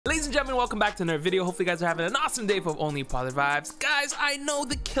and gentlemen, welcome back to another video. Hopefully you guys are having an awesome day full of only positive vibes. Guys, I know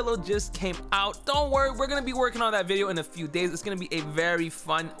the killer just came out. Don't worry, we're gonna be working on that video in a few days. It's gonna be a very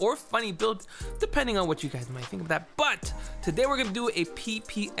fun or funny build, depending on what you guys might think of that. But today we're gonna do a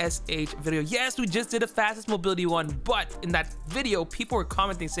PPSH video. Yes, we just did a fastest mobility one, but in that video, people were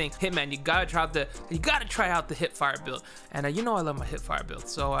commenting saying, "Hitman, you gotta try out the HIPFIRE build." And you know I love my HIPFIRE build.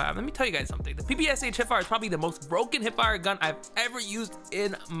 So let me tell you guys something. The PPSH HIPFIRE is probably the most broken HIPFIRE gun I've ever used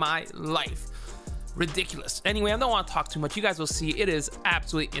in my life. Ridiculous. Anyway, I don't want to talk too much. You guys will see it is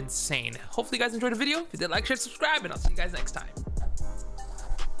absolutely insane. Hopefully you guys enjoyed the video. If you did, like, share, subscribe, and I'll see you guys next time.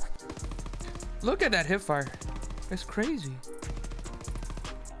 Look at that HIPFIRE. It's crazy.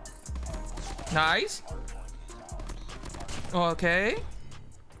 Nice. Okay.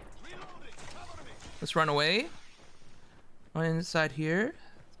 Let's run away. On inside here.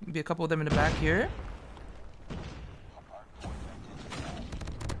 Maybe a couple of them in the back here.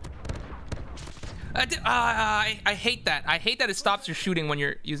 I hate that. I hate that it stops your shooting when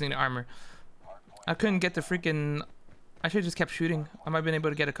you're using the armor. I couldn't get the freaking... I should have just kept shooting. I might have been able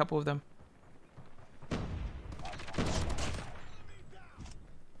to get a couple of them.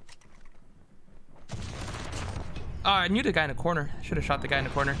 Oh, I knew the guy in the corner. I should have shot the guy in the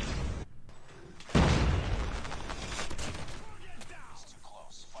corner.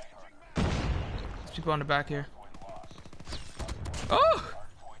 There's people on the back here. Oh!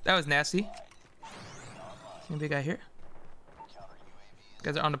 That was nasty. See a big guy here. You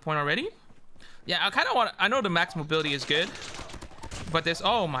guys are on the point already? Yeah, I kind of want to... I know the max mobility is good. But this...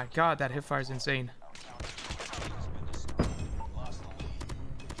 Oh my god, that HIPFIRE is insane.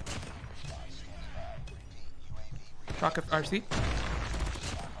 Rocket RC.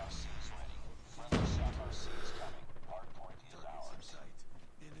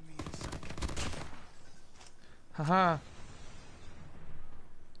 Haha.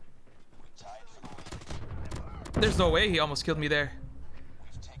 There's no way he almost killed me there.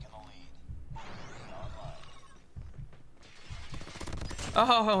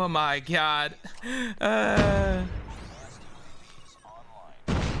 Oh my god.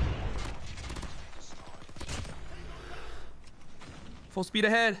 Full speed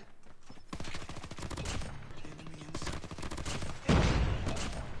ahead.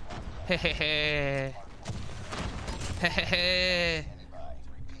 Hehehe. Hehehe.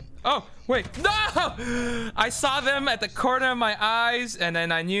 Oh, wait. No! I saw them at the corner of my eyes, and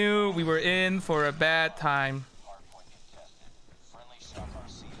then I knew we were in for a bad time.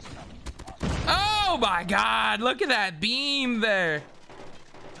 Oh my god, look at that beam there.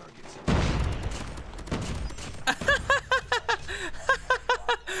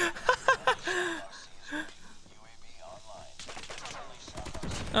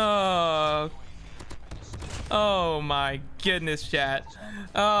 Oh. Oh my goodness, chat.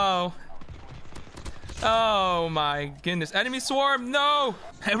 Oh. Oh my goodness. Enemy swarm, no!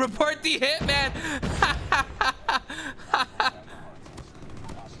 I report the hitman!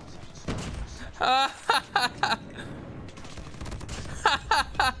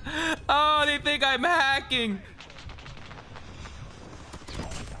 Oh, they think I'm hacking.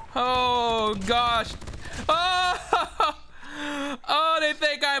 Oh gosh. Oh! Oh, they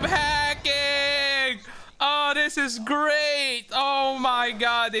think I'm hacking! Oh, this is great! Oh my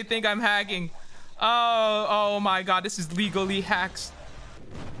god, they think I'm hacking. Oh my god, this is legally hacks.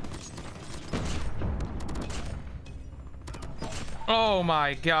 Oh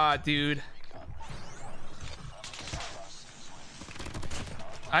my god, dude.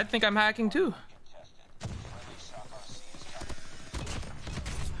 I think I'm hacking too.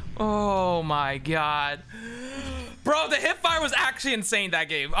 Oh my god. Bro, the HIPFIRE was actually insane that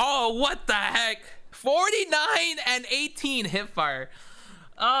game. Oh, what the heck? 49 and 18 HIPFIRE.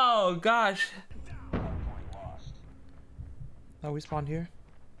 Oh gosh. Oh, we spawned here.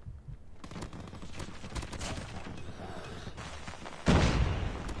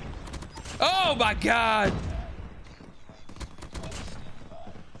 Oh my god.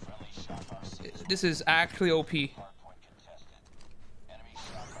 This is actually OP.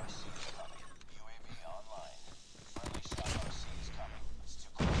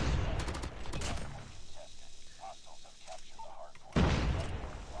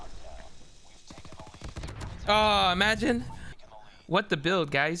 Oh, imagine what the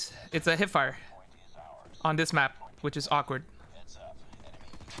build, guys. It's a HIPFIRE on this map, which is awkward.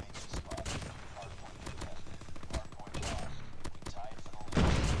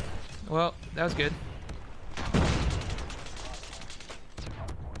 Well, that was good.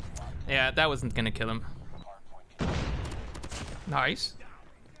 Yeah, that wasn't gonna kill him. Nice.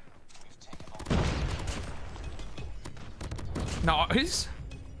 Nice.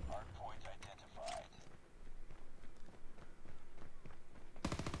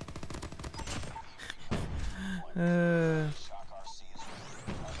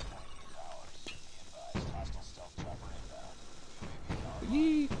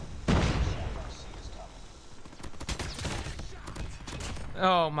 Yee.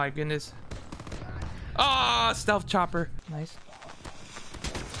 Oh my goodness. Ah, stealth chopper. Nice.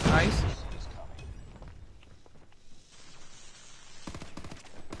 Nice.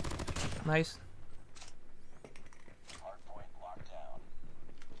 Nice.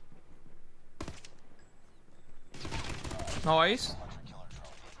 Nice.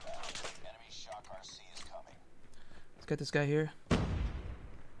 Let's get this guy here.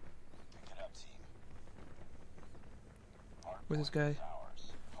 Where's this guy?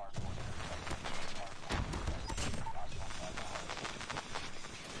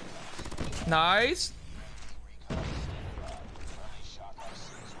 Nice.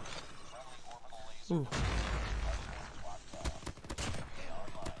 Ooh.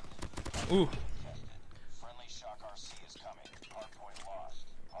 Ooh.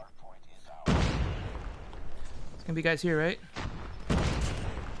 It's gonna be guys here, right?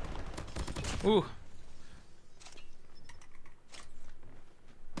 Ooh.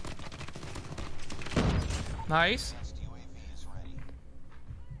 Nice.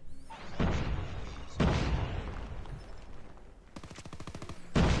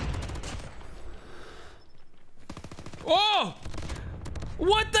 Oh!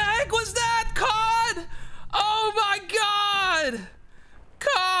 What the heck was that, COD? Oh my god!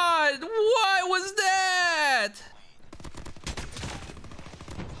 COD, what was that?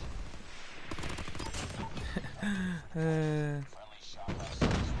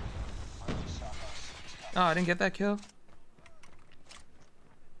 Oh, I didn't get that kill.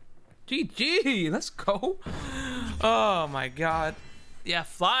 GG, let's go. Oh my god. Yeah,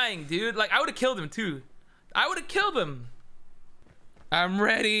 flying, dude. Like, I would have killed him too. I would have killed him. I'm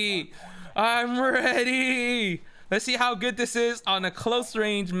ready. I'm ready. Let's see how good this is on a close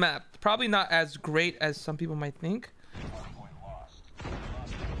range map. Probably not as great as some people might think.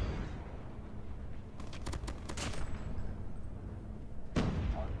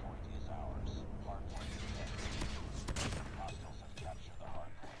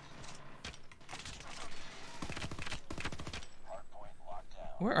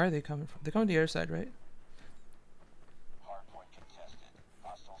 Where are they coming from? They're coming to the air side, right?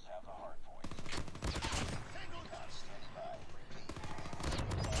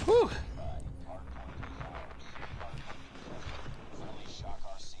 Whew.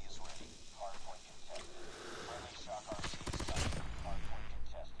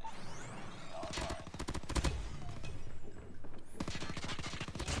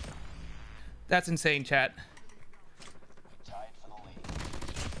 That's insane, chat.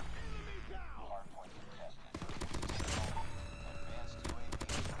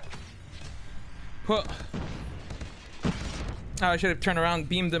 Oh, I should have turned around and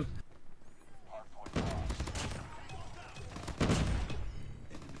beamed him.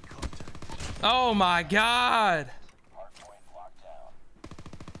 Oh my god!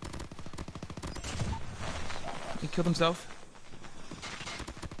 He killed himself.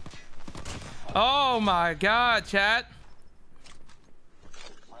 Oh my god, chat!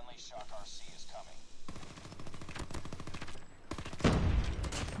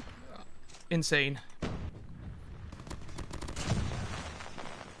 Insane.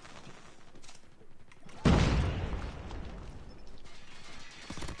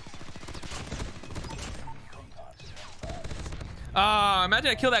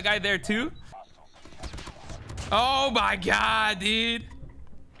 Imagine I kill that guy there too. Oh my god, dude.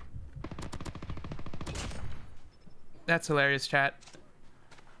 That's hilarious, chat.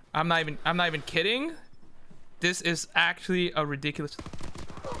 I'm not even kidding. This is actually a ridiculous.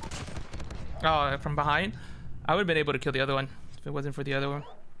 Oh, from behind? I would have been able to kill the other one if it wasn't for the other one.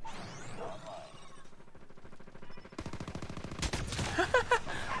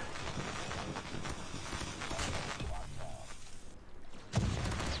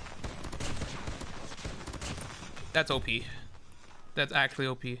 That's OP. That's actually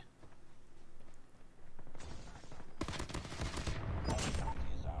OP.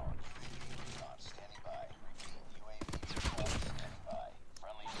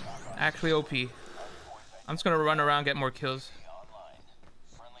 Actually OP. I'm just gonna run around, get more kills.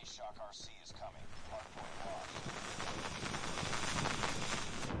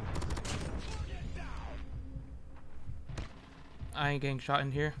 I ain't getting shot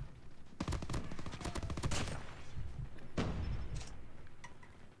in here.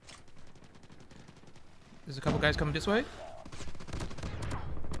 There's a couple guys coming this way.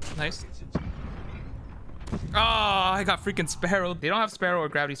 Nice. Oh, I got freaking Sparrow. They don't have Sparrow or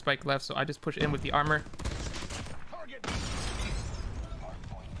Gravity Spike left, so I just push in with the armor.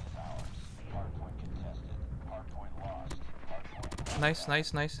 Nice,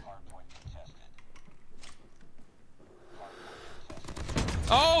 nice, nice.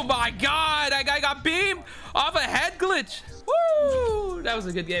 Oh my god, that guy got beamed off a head glitch. Woo! That was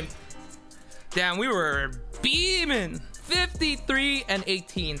a good game. Damn, we were beaming. 53 and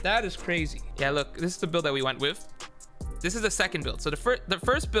 18. That is crazy. Yeah, look, this is the build that we went with. This is the second build. So the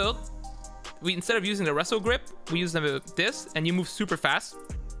first build, we instead of using the wrestle grip, we use this, and you move super fast.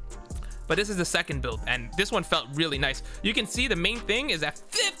 But this is the second build, and this one felt really nice. You can see the main thing is at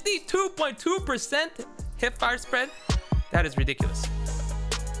 52.2% hip fire spread. That is ridiculous.